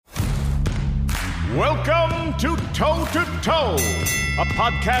Welcome to Toe to Toe, a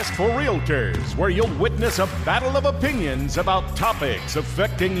podcast for realtors where you'll witness a battle of opinions about topics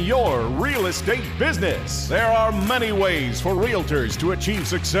affecting your real estate business. There are many ways for realtors to achieve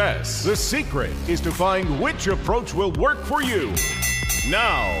success. The secret is to find which approach will work for you.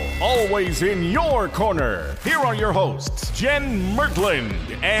 Now, always in your corner, here are your hosts, Jen Mertland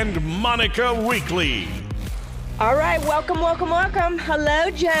and Monica Weekly. All right, welcome. Hello,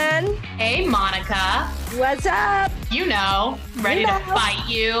 Jen. Hey, Monica. What's up? You know, ready to fight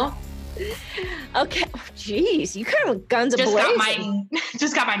you. Okay. Geez, you kind of guns a-blazing.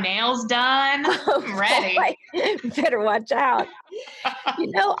 Just got my nails done. I'm ready. Better watch out. I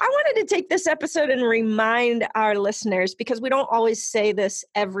wanted to take this episode and remind our listeners, because we don't always say this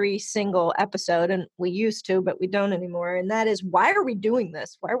every single episode, and we used to, but we don't anymore. And that is, why are we doing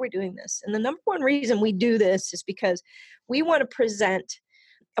this? Why are we doing this? And the number one reason we do this is because we want to present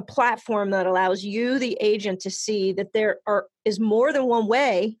a platform that allows you, the agent, to see that there is more than one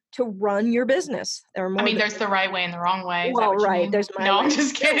way to run your business. There's the right way and the wrong way. Well, right. There's my way. I'm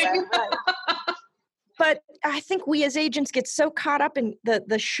just kidding. But I think we as agents get so caught up in the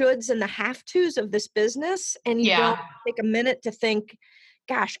shoulds and the have-tos of this business, and you don't take a minute to think,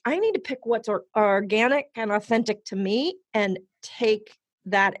 gosh, I need to pick what's organic and authentic to me and take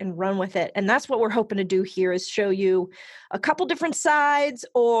that and run with it. And that's what we're hoping to do here, is show you a couple different sides,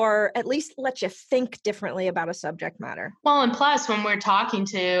 or at least let you think differently about a subject matter. Well, and plus, when we're talking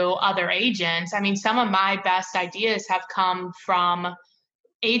to other agents, some of my best ideas have come from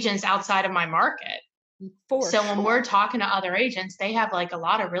agents outside of my market. When we're talking to other agents, they have a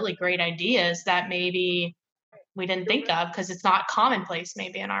lot of really great ideas that maybe we didn't think of because it's not commonplace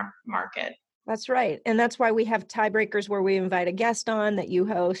maybe in our market. That's right. And that's why we have tiebreakers where we invite a guest on that you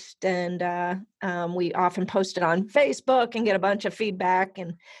host, and we often post it on Facebook and get a bunch of feedback.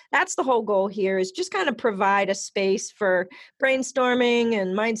 And that's the whole goal here, is just kind of provide a space for brainstorming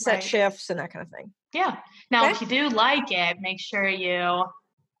and mindset shifts and that kind of thing. Yeah. Now, if you do like it, make sure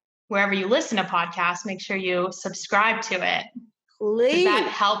wherever you listen to podcasts, make sure you subscribe to it. Please. That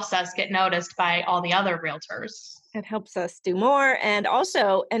helps us get noticed by all the other realtors. It helps us do more. And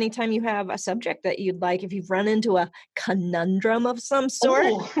also, anytime you have a subject that you'd like, if you've run into a conundrum of some sort.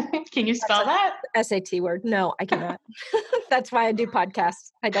 Ooh, can you spell that? SAT word. No, I cannot. That's why I do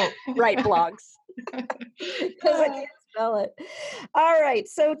podcasts. I don't write blogs. Because I can't spell it. All right.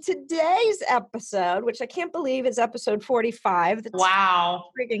 So today's episode, which I can't believe is episode 45. That's wow.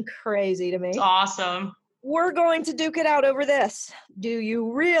 Freaking crazy to me. It's awesome. We're going to duke it out over this. Do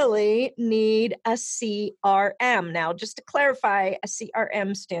you really need a CRM? Now, just to clarify, a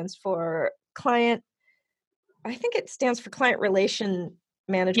CRM stands for client relation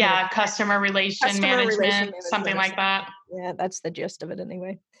management. Yeah, customer relation management, something like that. Yeah, that's the gist of it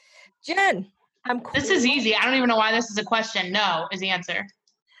anyway. Jen, This is easy. I don't even know why this is a question. No is the answer.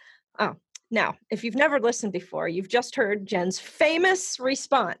 Oh, now, if you've never listened before, you've just heard Jen's famous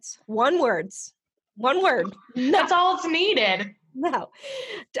response. One word. No. That's all it's needed. No.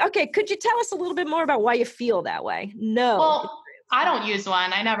 Okay. Could you tell us a little bit more about why you feel that way? No. Well, I don't use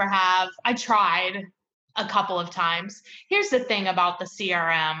one. I never have. I tried a couple of times. Here's the thing about the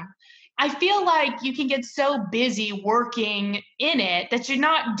CRM. I feel like you can get so busy working in it that you're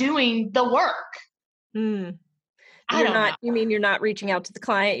not doing the work. I don't know. You mean you're not reaching out to the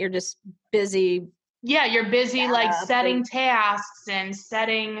client? You're just busy. Yeah, you're busy setting tasks and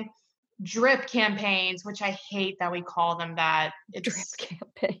setting drip campaigns, which I hate that we call them that. Drip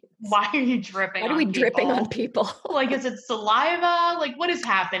campaigns. Why are you dripping? Why are we dripping on people? Is it saliva? What is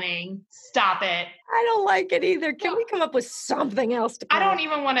happening? Stop it. I don't like it either. Can we come up with something else to call I don't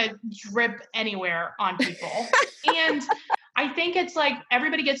even want to drip anywhere on people. And I think it's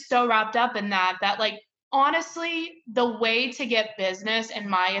everybody gets so wrapped up in that honestly, the way to get business, in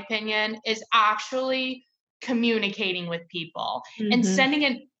my opinion, is actually communicating with people, and sending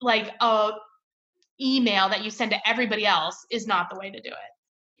it a email that you send to everybody else is not the way to do it.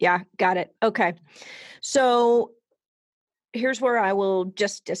 Yeah, got it. Okay. So here's where I will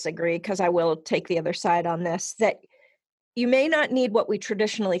just disagree, because I will take the other side on this, that you may not need what we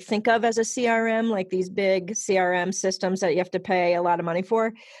traditionally think of as a CRM, like these big CRM systems that you have to pay a lot of money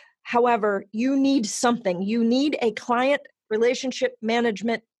for. However, you need something. You need a client relationship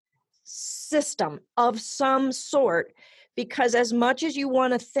management system of some sort, because as much as you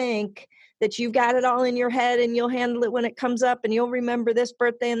want to think that you've got it all in your head and you'll handle it when it comes up and you'll remember this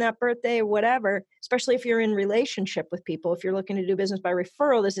birthday and that birthday or whatever, especially if you're in relationship with people, if you're looking to do business by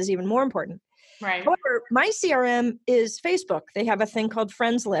referral, this is even more important. Right. However, my CRM is Facebook. They have a thing called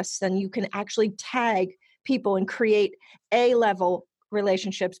friends lists, and you can actually tag people and create A-level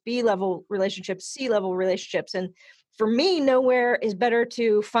relationships, B-level relationships, C-level relationships. And for me, nowhere is better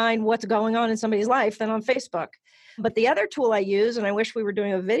to find what's going on in somebody's life than on Facebook. But the other tool I use, and I wish we were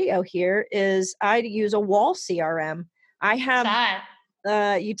doing a video here, is I use a wall CRM. I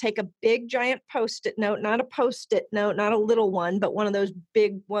have, you take a big giant Post-it note, not a Post-it note, not a little one, but one of those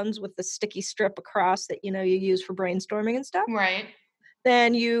big ones with the sticky strip across that, you use for brainstorming and stuff. Right.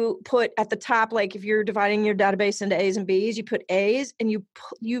 Then you put at the top, like if you're dividing your database into A's and B's, you put A's and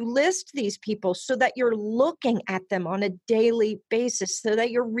you list these people so that you're looking at them on a daily basis, so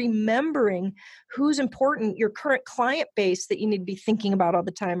that you're remembering who's important, your current client base that you need to be thinking about all the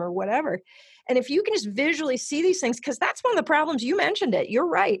time or whatever. And if you can just visually see these things, because that's one of the problems, you mentioned it, you're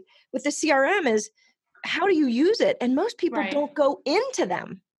right, with the CRM is how do you use it? And most people don't go into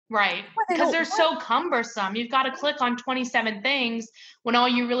them. Right. Because they're so cumbersome. You've got to click on 27 things when all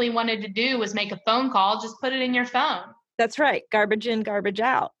you really wanted to do was make a phone call. Just put it in your phone. That's right. Garbage in, garbage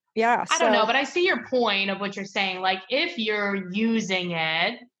out. Yeah. I don't know, but I see your point of what you're saying. Like if you're using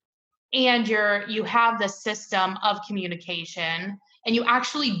it and you have the system of communication and you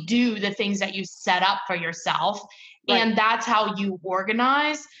actually do the things that you set up for yourself, and that's how you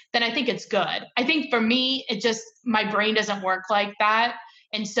organize, then I think it's good. I think for me, my brain doesn't work like that.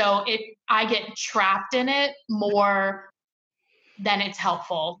 And so I get trapped in it more than it's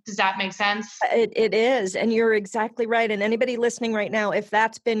helpful. Does that make sense? It is. And you're exactly right. And anybody listening right now, if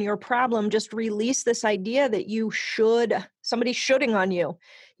that's been your problem, just release this idea that somebody's shooting on you.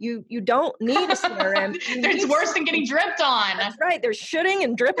 You don't need a CRM. It's worse than getting dripped on. That's right. There's shooting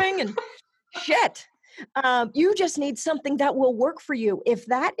and dripping and shit. You just need something that will work for you. If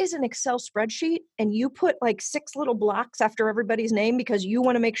that is an Excel spreadsheet and you put like 6 little blocks after everybody's name because you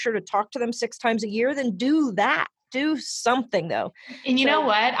want to make sure to talk to them 6 times a year, then do that. Do something though. And you know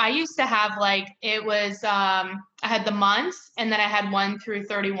what? I used to have I had the months and then I had 1 through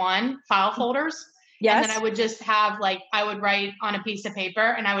 31 file folders. Yes. And then I would just have I would write on a piece of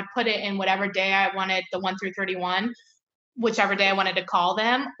paper and I would put it in whatever day I wanted, the 1 through 31, whichever day I wanted to call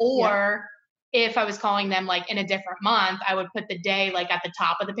them, or if I was calling them in a different month, I would put the day at the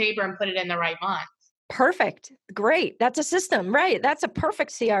top of the paper and put it in the right month. Perfect. Great. That's a system, right? That's a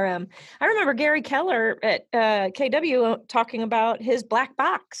perfect CRM. I remember Gary Keller at KW talking about his black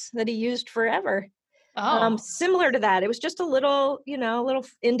box that he used forever. Oh. Similar to that. It was just a little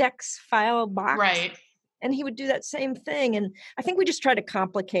index file box. Right. And he would do that same thing. And I think we just try to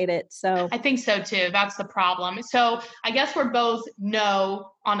complicate it. So I think so too. That's the problem. So I guess we're both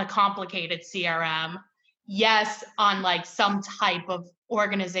no on a complicated CRM. Yes on some type of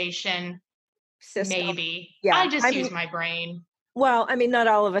organization system. Maybe. Yeah. I just use my brain. Well, not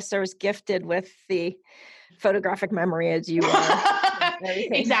all of us are as gifted with the photographic memory as you are.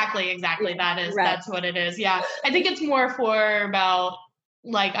 Exactly. That's what it is. Yeah. I think it's more for about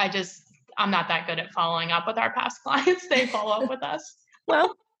I'm not that good at following up with our past clients. They follow up with us.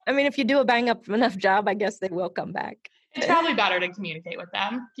 Well, if you do a bang up enough job, I guess they will come back. It's probably better to communicate with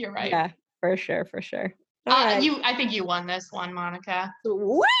them. You're right. Yeah, for sure. Right. I think you won this one, Monica.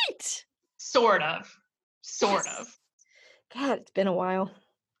 Sweet. Sort of. God, it's been a while.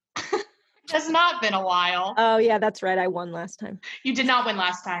 It's not been a while. Oh, yeah, that's right. I won last time. You did not win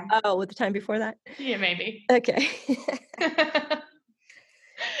last time. Oh, with the time before that? Yeah, maybe. Okay.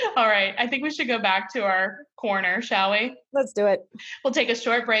 All right. I think we should go back to our corner, shall we? Let's do it. We'll take a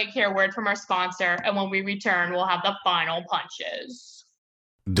short break, hear a word from our sponsor, and when we return, we'll have the final punches.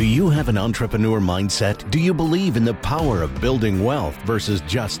 Do you have an entrepreneur mindset? Do you believe in the power of building wealth versus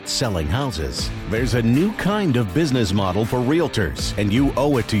just selling houses? There's a new kind of business model for realtors, and you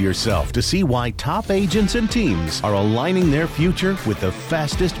owe it to yourself to see why top agents and teams are aligning their future with the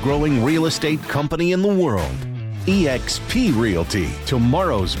fastest growing real estate company in the world. eXp Realty,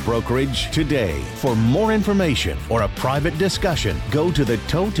 tomorrow's brokerage today. For more information or a private discussion, go to the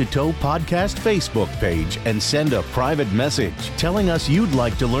Toe to Toe Podcast Facebook page and send a private message telling us you'd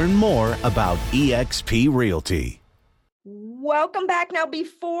like to learn more about eXp Realty. Welcome back. Now,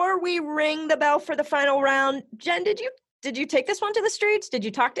 before we ring the bell for the final round, Jen, did you take this one to the streets? Did you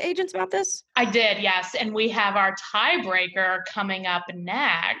talk to agents about this? I did, yes. And we have our tiebreaker coming up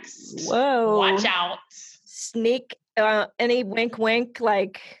next. Whoa. Watch out. Sneak any wink nope,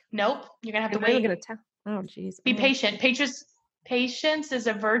 you're gonna have to wait. Gonna tell. Oh geez. Be patient. Patience is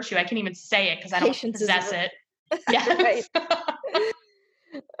a virtue. I can't even say it because I don't possess it. Yes.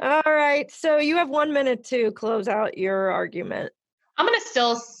 All right, so you have 1 minute to close out your argument. I'm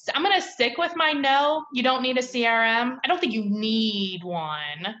gonna stick with my no. You don't need a CRM. I don't think you need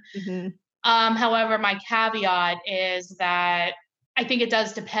one. Mm-hmm. However, my caveat is that I think it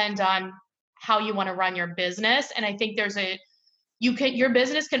does depend on how you want to run your business. And I think there's your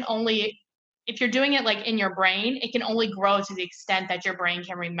business can only, if you're doing it like in your brain, it can only grow to the extent that your brain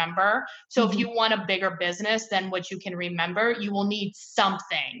can remember. So if you want a bigger business than what you can remember, you will need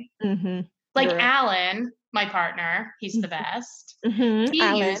something. Like You're right. Alan, my partner, he's the best. He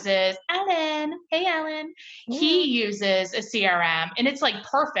Alan. uses Alan. Hey, Alan. He uses a CRM and it's like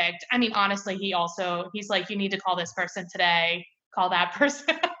perfect. I mean, honestly, he's like, you need to call this person today. Call that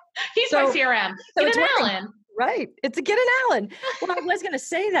person. He's my CRM. So Get an Alan. Right. It's a get an Alan. Well, I was going to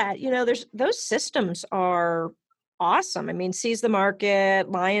say that, those systems are awesome. I mean, Seize the Market,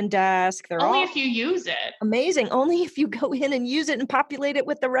 Lion Desk, they're only all if you use it. Amazing. Only if you go in and use it and populate it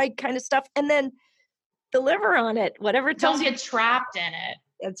with the right kind of stuff and then deliver on it, whatever it tells you. Don't get trapped in it.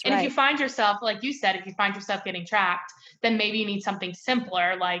 That's and right. if you find yourself, like you said, if you find yourself getting trapped, then maybe you need something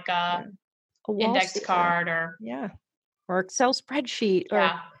simpler like a index card or Excel spreadsheet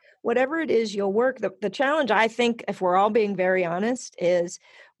or whatever it is you'll work. The challenge, I think, if we're all being very honest, is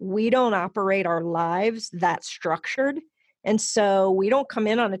we don't operate our lives that structured. And so we don't come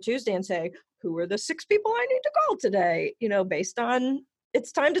in on a Tuesday and say, who are the 6 people I need to call today? Based on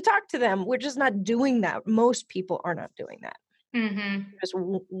it's time to talk to them. We're just not doing that. Most people are not doing that. Just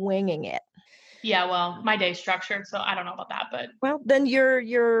winging it. Yeah, well, my day's structured, so I don't know about that, but well, then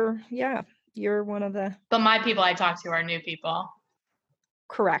you're one of the. But my people I talk to are new people.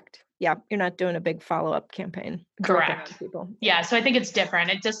 Correct. Yeah, you're not doing a big follow-up campaign. Correct. People. Yeah, so I think it's different.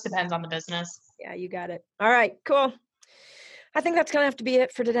 It just depends on the business. Yeah, you got it. All right, cool. I think that's gonna have to be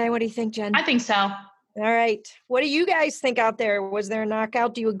it for today. What do you think, Jen? I think so. All right. What do you guys think out there? Was there a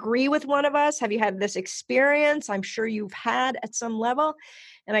knockout? Do you agree with one of us? Have you had this experience? I'm sure you've had at some level.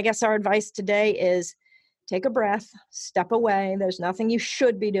 And I guess our advice today is take a breath, step away. There's nothing you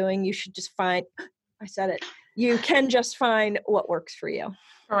should be doing. You should just find, I said it, you can just find what works for you.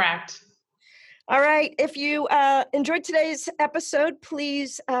 Correct. All right. If you enjoyed today's episode,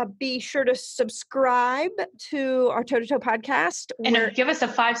 please be sure to subscribe to our Toe to Toe podcast. And give us a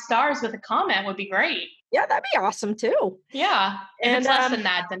 5 stars with a comment would be great. Yeah, that'd be awesome too. Yeah. If it's less than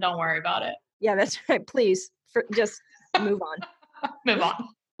that, then don't worry about it. Yeah, that's right. Please just move on. Move on.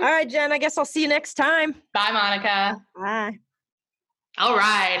 All right, Jen, I guess I'll see you next time. Bye, Monica. Bye. All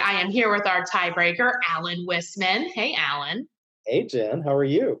right. I am here with our tiebreaker, Alan Wisman. Hey, Alan. Hey, Jen. How are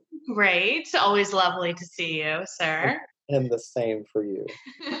you? Great. Always lovely to see you, sir. And the same for you.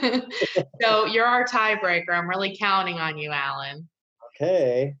 So you're our tiebreaker. I'm really counting on you, Alan.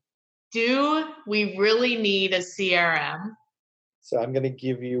 Okay. Do we really need a CRM? So I'm going to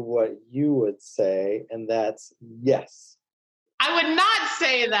give you what you would say, and that's yes. I would not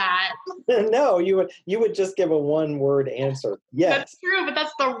say that. No, you would just give a one-word answer. Yes. That's true, but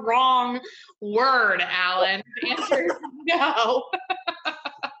that's the wrong word, Alan. The answer is no.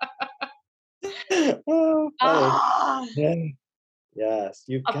 Yes.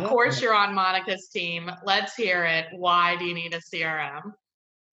 Of course you're on Monica's team. Let's hear it. Why do you need a CRM?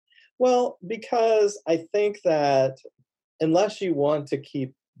 Well, because I think that unless you want to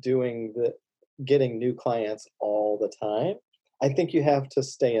keep getting new clients all the time, I think you have to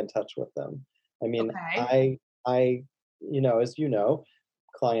stay in touch with them. I mean, I as you know,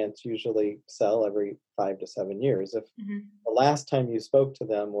 clients usually sell every 5 to 7 years. If the last time you spoke to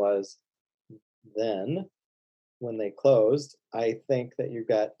them was then when they closed, I think that you've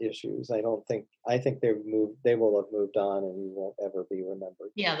got issues. I think they will have moved on and you won't ever be remembered.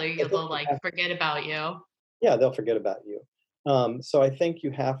 Yeah, they'll forget about you. Yeah, they'll forget about you. So I think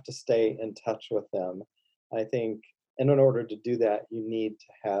you have to stay in touch with them. I think, and in order to do that, you need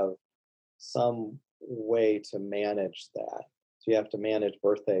to have some way to manage that. So you have to manage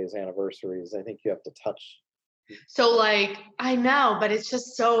birthdays, anniversaries. I think you have to touch. So I know, but it's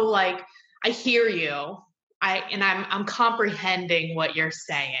just so I hear you. I'm comprehending what you're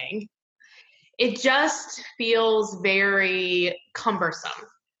saying. It just feels very cumbersome.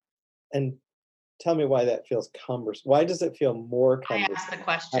 And tell me why that feels cumbersome. Why does it feel more cumbersome? I asked the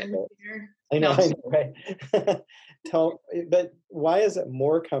question. I know, right? But why is it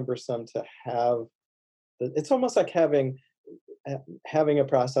more cumbersome to have? It's almost like having a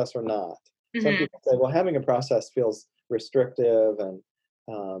process or not. Some people say, well, having a process feels restrictive and,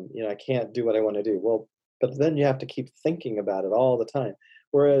 I can't do what I want to do. Well, but then you have to keep thinking about it all the time.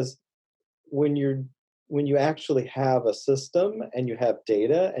 Whereas when you actually have a system and you have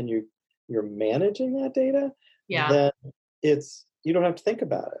data and you're managing that data, then you don't have to think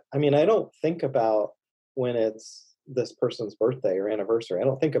about it. I mean, I don't think about when it's this person's birthday or anniversary. I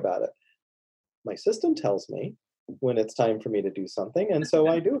don't think about it. My system tells me when it's time for me to do something, and so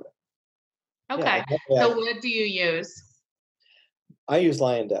I do it. Okay. So what do you use? I use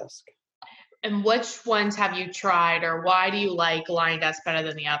Lion Desk. And which ones have you tried, or why do you like LionDesk better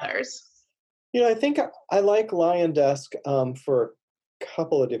than the others? I think I like LionDesk for a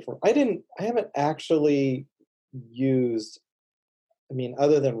couple of different. I haven't actually used.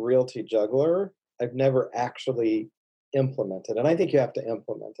 Other than Realty Juggler, I've never actually implemented, and I think you have to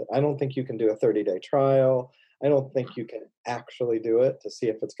implement it. I don't think you can do a 30-day trial. I don't think you can actually do it to see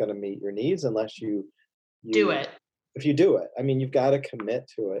if it's going to meet your needs unless you do it. If you do it, you've got to commit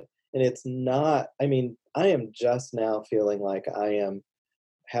to it. And it's not, I am just now feeling like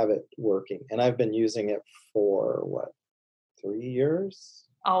have it working. And I've been using it for 3 years?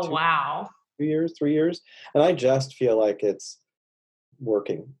 Oh, wow. 3 years. And I just feel like it's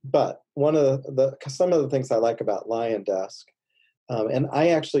working. But some of the things I like about LionDesk, and I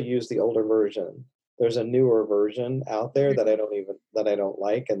actually use the older version. There's a newer version out there that I don't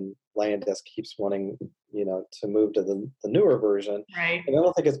like, and LionDesk keeps wanting, to move to the newer version. Right. And I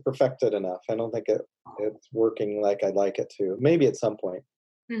don't think it's perfected enough. I don't think it's working like I'd like it to. Maybe at some point.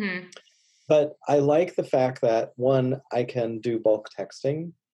 Mm-hmm. But I like the fact that, one, I can do bulk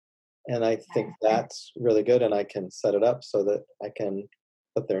texting, and I think that's really good, and I can set it up so that I can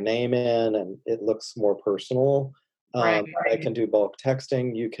put their name in and it looks more personal. Right. I can do bulk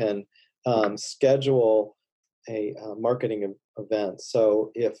texting. You can schedule a marketing event.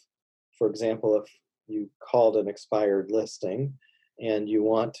 So if, for example, if you called an expired listing and you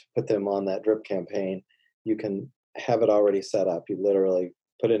want to put them on that drip campaign, you can have it already set up. You literally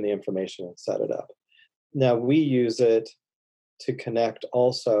put in the information and set it up. Now we use it to connect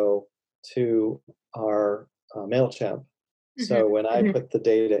also to our MailChimp. Mm-hmm. So when I put the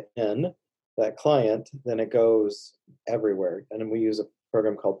data in that client, then it goes everywhere. And then we use a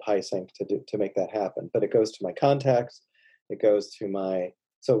program called PieSync to make that happen. But it goes to my contacts. It goes to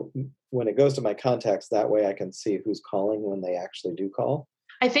so when it goes to my contacts, that way I can see who's calling when they actually do call.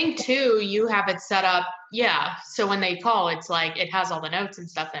 I think too, you have it set up. Yeah. So when they call, it's like, it has all the notes and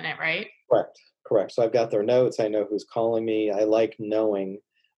stuff in it, right? Correct. So I've got their notes. I know who's calling me. I like knowing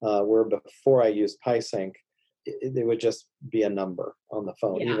where before I used PieSync, it would just be a number on the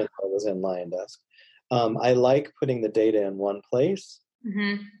phone, even though it was in LionDesk. I like putting the data in one place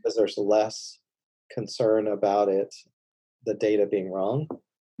because there's less concern about the data being wrong.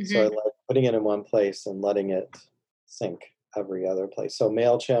 Mm-hmm. So I like putting it in one place and letting it sync every other place. So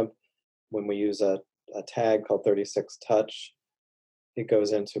MailChimp, when we use a tag called 36 Touch, it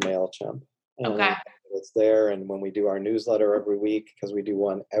goes into MailChimp. And it's there. And when we do our newsletter every week, because we do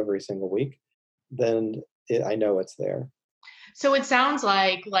one every single week, then I know it's there. So it sounds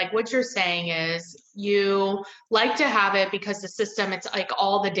like what you're saying is you like to have it because the system, it's like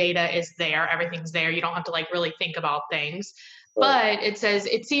all the data is there, everything's there. You don't have to really think about things. Right. But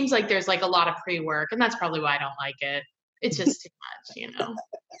it seems like there's a lot of pre-work, and that's probably why I don't like it. It's just too much,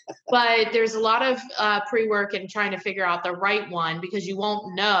 But there's a lot of pre-work and trying to figure out the right one, because you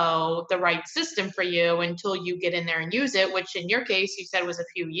won't know the right system for you until you get in there and use it, which in your case, you said was a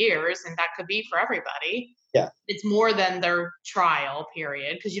few years, and that could be for everybody. Yeah. It's more than their trial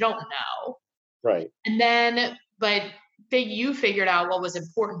period because you don't know. Right. And then, but you figured out what was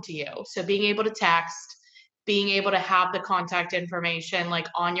important to you. So being able to text, being able to have the contact information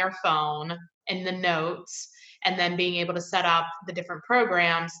on your phone and the notes, and then being able to set up the different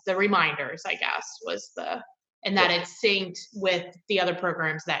programs, the reminders, I guess, and that it's synced with the other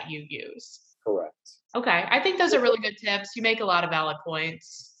programs that you use. Correct. Okay. I think those are really good tips. You make a lot of valid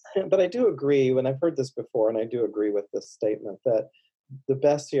points. But I do agree, when I've heard this before, and I do agree with this statement, that the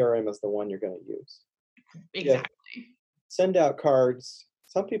best CRM is the one you're going to use. Exactly. Send out cards.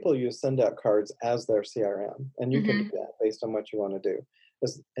 Some people use send out cards as their CRM, and you can do that based on what you want to do.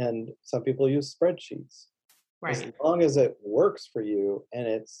 And some people use spreadsheets. Right. As long as it works for you and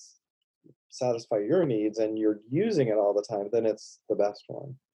it's satisfy your needs and you're using it all the time, then it's the best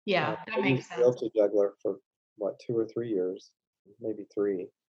one. Yeah, that makes sense. Realty Juggler for 2 or 3 years, maybe 3.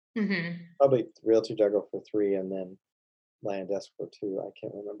 Mm-hmm. Probably Realty Juggler for 3, and then LionDesk for 2. I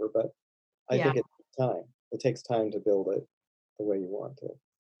can't remember, but I think it takes time. It takes time to build it the way you want to.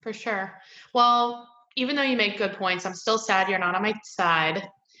 For sure. Well, even though you make good points, I'm still sad you're not on my side.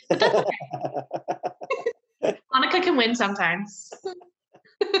 But that's okay. Monica can win sometimes.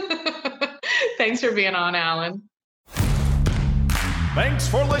 Thanks for being on, Alan. Thanks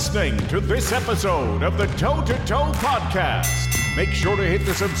for listening to this episode of the Toe to Toe Podcast. Make sure to hit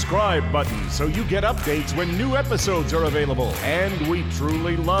the subscribe button so you get updates when new episodes are available. And we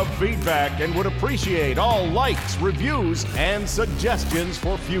truly love feedback and would appreciate all likes, reviews, and suggestions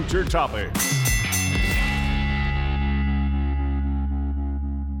for future topics.